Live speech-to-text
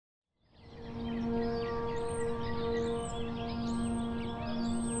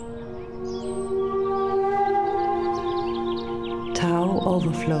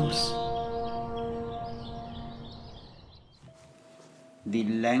Overflows. The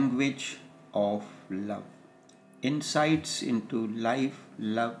language of love. Insights into life,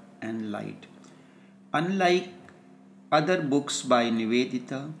 love, and light. Unlike other books by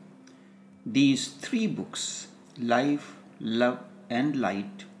Nivedita, these three books, Life, Love, and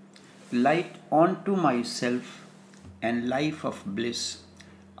Light, Light onto Myself, and Life of Bliss,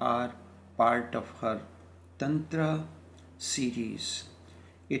 are part of her Tantra series.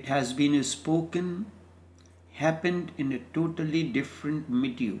 It has been spoken, happened in a totally different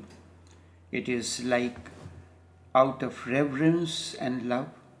milieu. It is like out of reverence and love,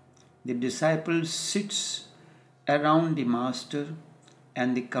 the disciple sits around the master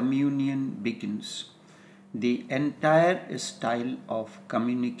and the communion begins. The entire style of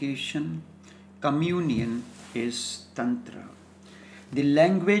communion is Tantra. The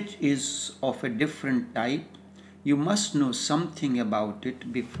language is of a different type. You must know something about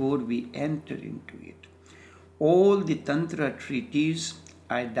it before we enter into it. All the Tantra treatises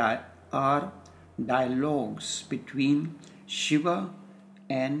are dialogues between Shiva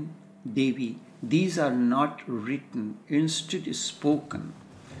and Devi. These are not written, instead spoken.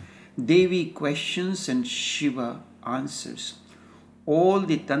 Devi questions and Shiva answers. All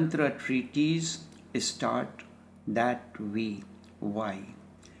the Tantra treatises start that way. Why?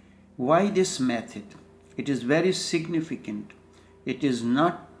 Why this method? It is very significant. It is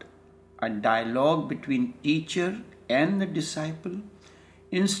not a dialogue between teacher and the disciple.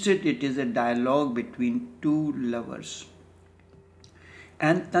 Instead, it is a dialogue between two lovers.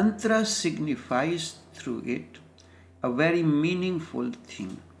 And Tantra signifies through it a very meaningful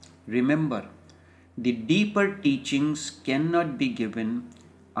thing. Remember, the deeper teachings cannot be given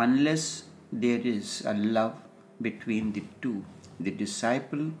unless there is a love between the two, the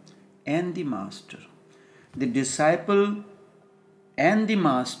disciple and the master. The disciple and the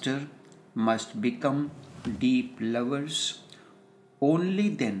master must become deep lovers. Only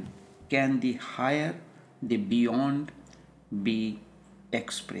then can the higher, the beyond be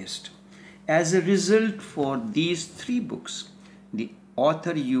expressed. As a result, for these three books, the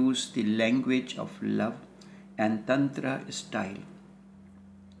author used the language of love and Tantra style.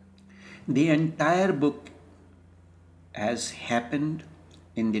 The entire book has happened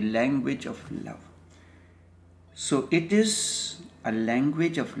in the language of love. So it is a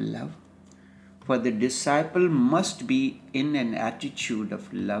language of love, for the disciple must be in an attitude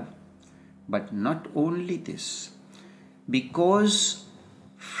of love. But not only this, because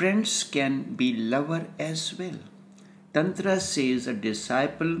friends can be lover as well. Tantra says a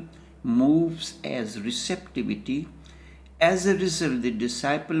disciple moves as receptivity. As a result, the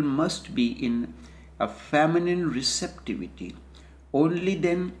disciple must be in a feminine receptivity. Only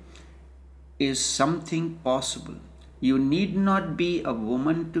then is something possible. You need not be a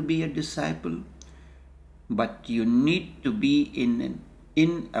woman to be a disciple, but you need to be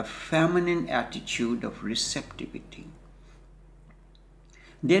in a feminine attitude of receptivity.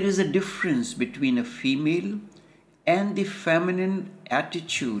 There is a difference between a female and the feminine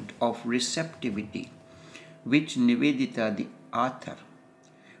attitude of receptivity, which Nivedita the author.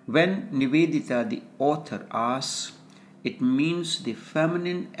 When Nivedita the author asks, it means the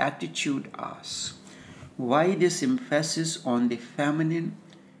feminine attitude asks. Why this emphasis on the feminine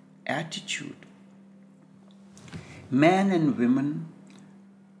attitude? Men and women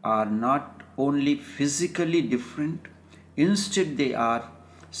are not only physically different, instead they are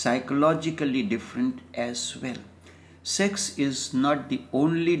psychologically different as well. Sex is not the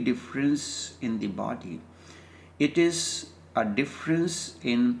only difference in the body. It is a difference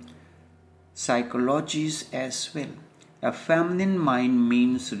in psychologies as well. A feminine mind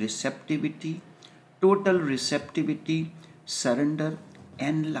means receptivity, total receptivity, surrender,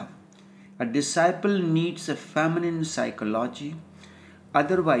 and love. A disciple needs a feminine psychology,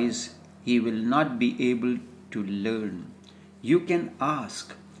 otherwise he will not be able to learn. You can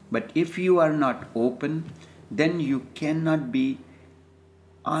ask, but if you are not open, then you cannot be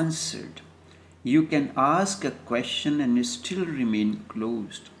answered. You can ask a question and still remain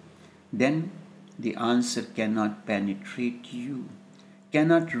closed. Then the answer cannot penetrate you,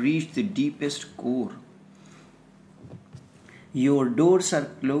 cannot reach the deepest core. Your doors are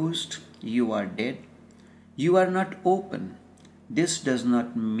closed, you are dead, you are not open. This does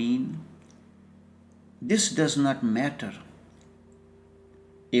not matter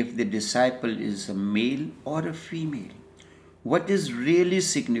if the disciple is a male or a female. What is really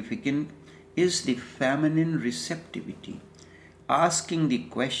significant is the feminine receptivity, asking the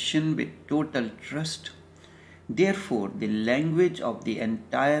question with total trust. Therefore, the language of the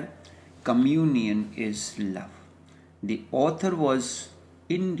entire communion is love. The author was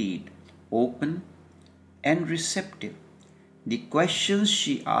indeed open and receptive. The questions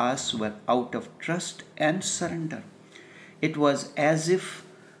she asked were out of trust and surrender. It was as if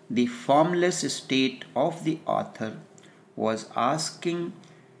the formless state of the author was asking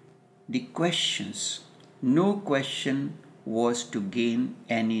the questions. No question was to gain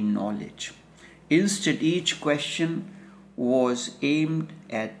any knowledge. Instead, each question was aimed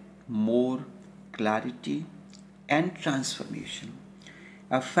at more clarity and transformation.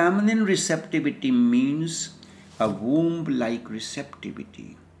 A feminine receptivity means a womb-like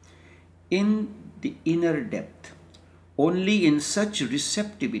receptivity in the inner depth. Only in such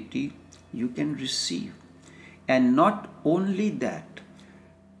receptivity you can receive. And not only that,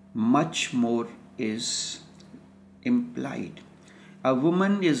 much more is implied. A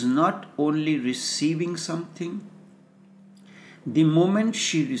woman is not only receiving something, the moment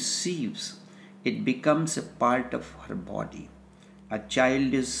she receives, it becomes a part of her body. A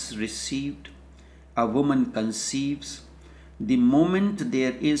child is received, a woman conceives. The moment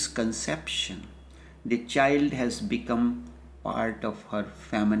there is conception, the child has become part of her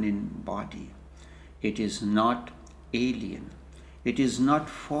feminine body. It is not alien. It is not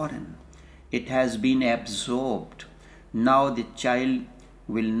foreign. It has been absorbed. Now the child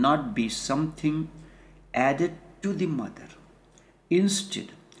will not be something added to the mother. Instead,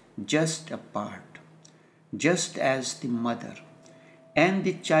 just a part, just as the mother. And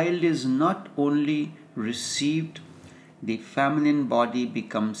the child is not only received, the feminine body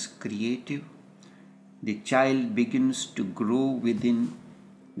becomes creative. The child begins to grow within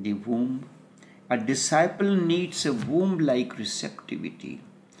the womb. A disciple needs a womb-like receptivity.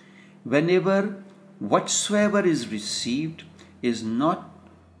 Whatsoever is received is not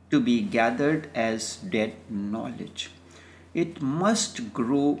to be gathered as dead knowledge. It must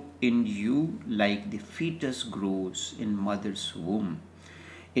grow in you like the fetus grows in mother's womb.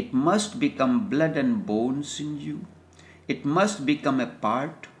 It must become blood and bones in you. It must become a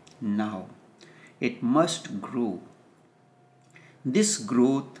part now. It must grow. This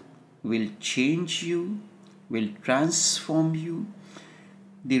growth will change you, will transform you.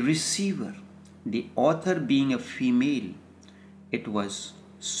 The receiver, the author being a female, it was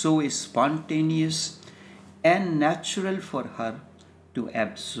so spontaneous and natural for her to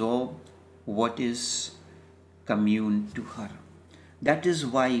absorb what is communed to her. That is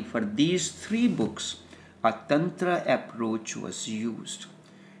why for these 3 books, a Tantra approach was used.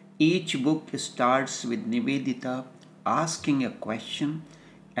 Each book starts with Nivedita asking a question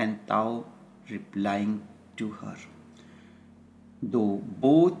and Tao replying to her. Though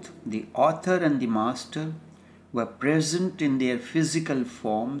both the author and the master were present in their physical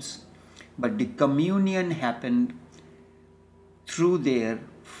forms, but the communion happened through their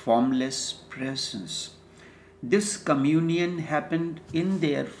formless presence. This communion happened in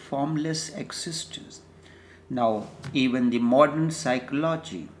their formless existence. Now, even the modern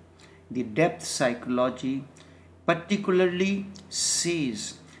psychology, the depth psychology, particularly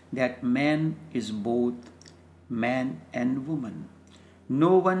says that man is both man and woman.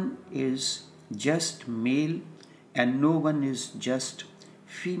 No one is just male and no one is just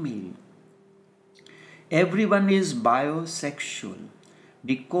female. Everyone is bisexual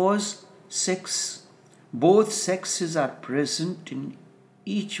because both sexes are present in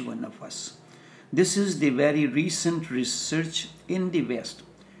each one of us. This is the very recent research in the West,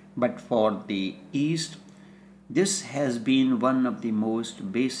 but for the East, this has been one of the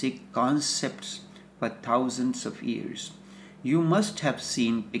most basic concepts for thousands of years. You must have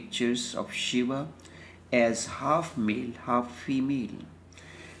seen pictures of Shiva as half male, half female.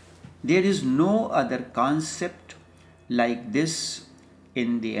 There is no other concept like this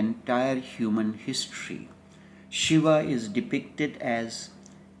in the entire human history. Shiva is depicted as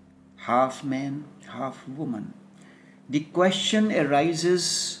half man, half woman. The question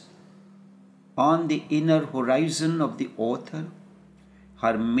arises on the inner horizon of the author.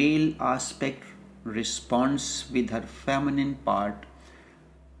 Her male aspect responds with her feminine part.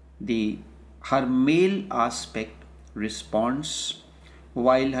 Her male aspect responds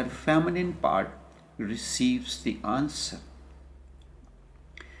while her feminine part receives the answer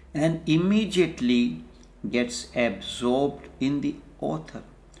and immediately gets absorbed in the author.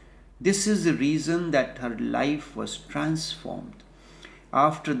 This is the reason that her life was transformed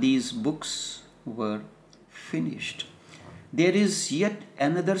after these books were finished. There is yet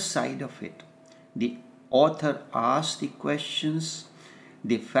another side of it. The author asks the questions.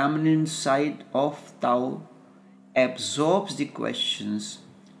 The feminine side of Tao absorbs the questions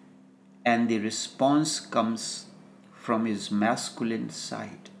and the response comes from his masculine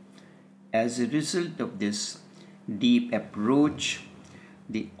side. As a result of this deep approach,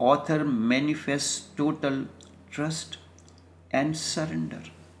 the author manifests total trust and surrender,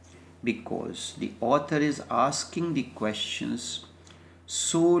 because the author is asking the questions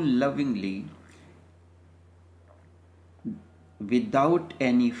so lovingly, without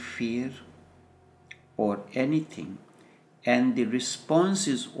any fear or anything, and the response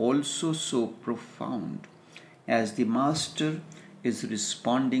is also so profound, as the master is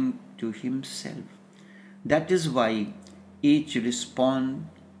responding to himself. That is why each response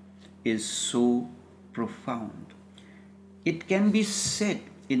is so profound. It can be said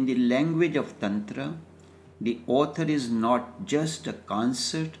in the language of Tantra, the author is not just a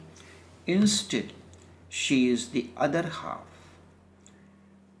concert, instead, she is the other half.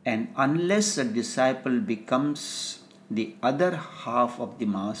 And unless a disciple becomes the other half of the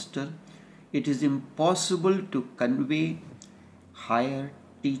master, it is impossible to convey higher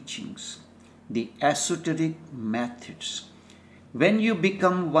teachings, the esoteric methods. When you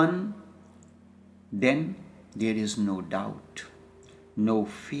become one, then there is no doubt, no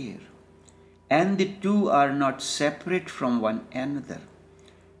fear, and the two are not separate from one another.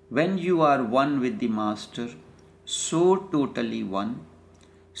 When you are one with the master, so totally one,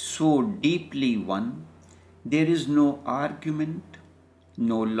 so deeply one, there is no argument,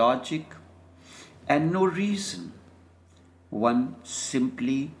 no logic, and no reason. One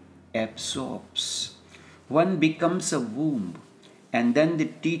simply absorbs. One becomes a womb, and then the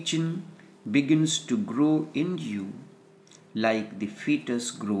teaching begins to grow in you like the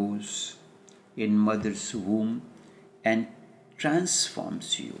fetus grows in mother's womb and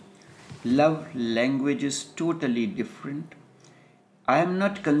transforms you. Love language is totally different. I am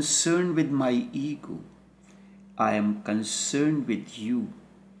not concerned with my ego. I am concerned with you.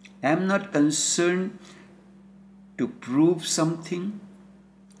 I am not concerned to prove something,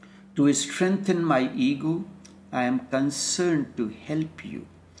 to strengthen my ego. I am concerned to help you.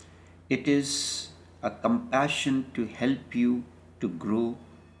 It is a compassion to help you to grow,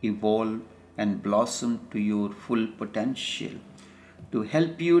 evolve, and blossom to your full potential, to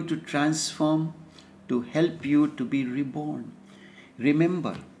help you to transform, to help you to be reborn.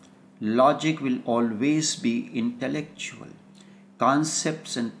 Remember, logic will always be intellectual.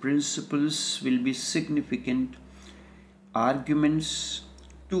 Concepts and principles will be significant. Arguments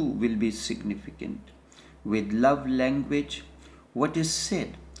too will be significant. With love language, what is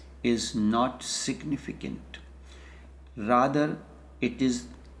said is not significant. Rather, it is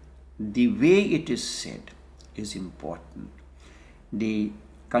the way it is said is important. The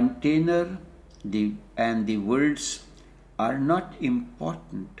container and the words are not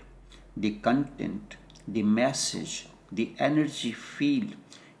important. The content, the message, the energy field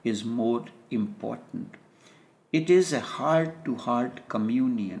is more important. It is a heart-to-heart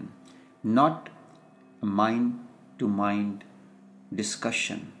communion, not a mind-to-mind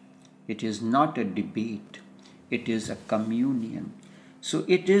discussion. It is not a debate. It is a communion. So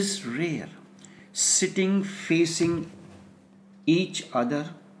it is rare. Sitting facing each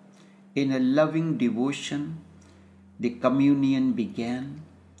other in a loving devotion, the communion began.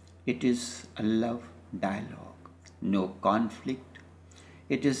 It is a love dialogue, no conflict.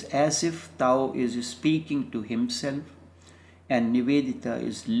 It is as if Tao is speaking to himself and Nivedita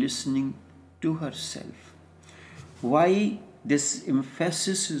is listening to herself. Why this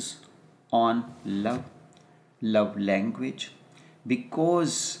emphasis is on love language?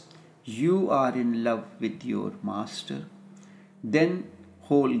 Because you are in love with your master, then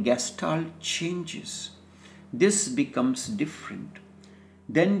whole gestalt changes. This becomes different.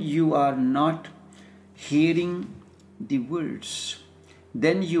 Then you are not hearing the words.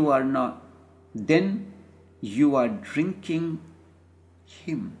 Then you are drinking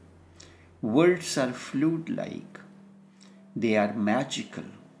him. Words are flute-like. They are magical.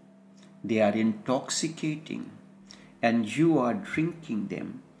 They are intoxicating. And you are drinking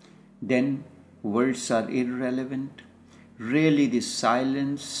them. Then words are irrelevant. Really, the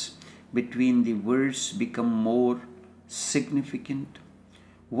silence between the words become more significant.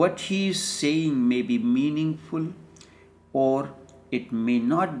 What he is saying may be meaningful or it may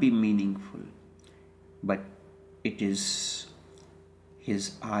not be meaningful, but it is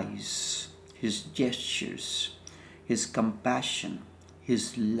his eyes, his gestures, his compassion,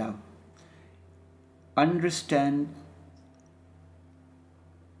 his love. Understand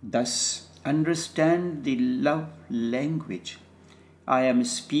the love language. I am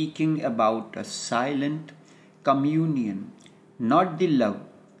speaking about a silent communion, not the love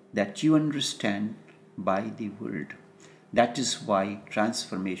that you understand by the word. That is why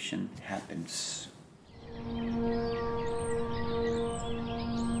transformation happens.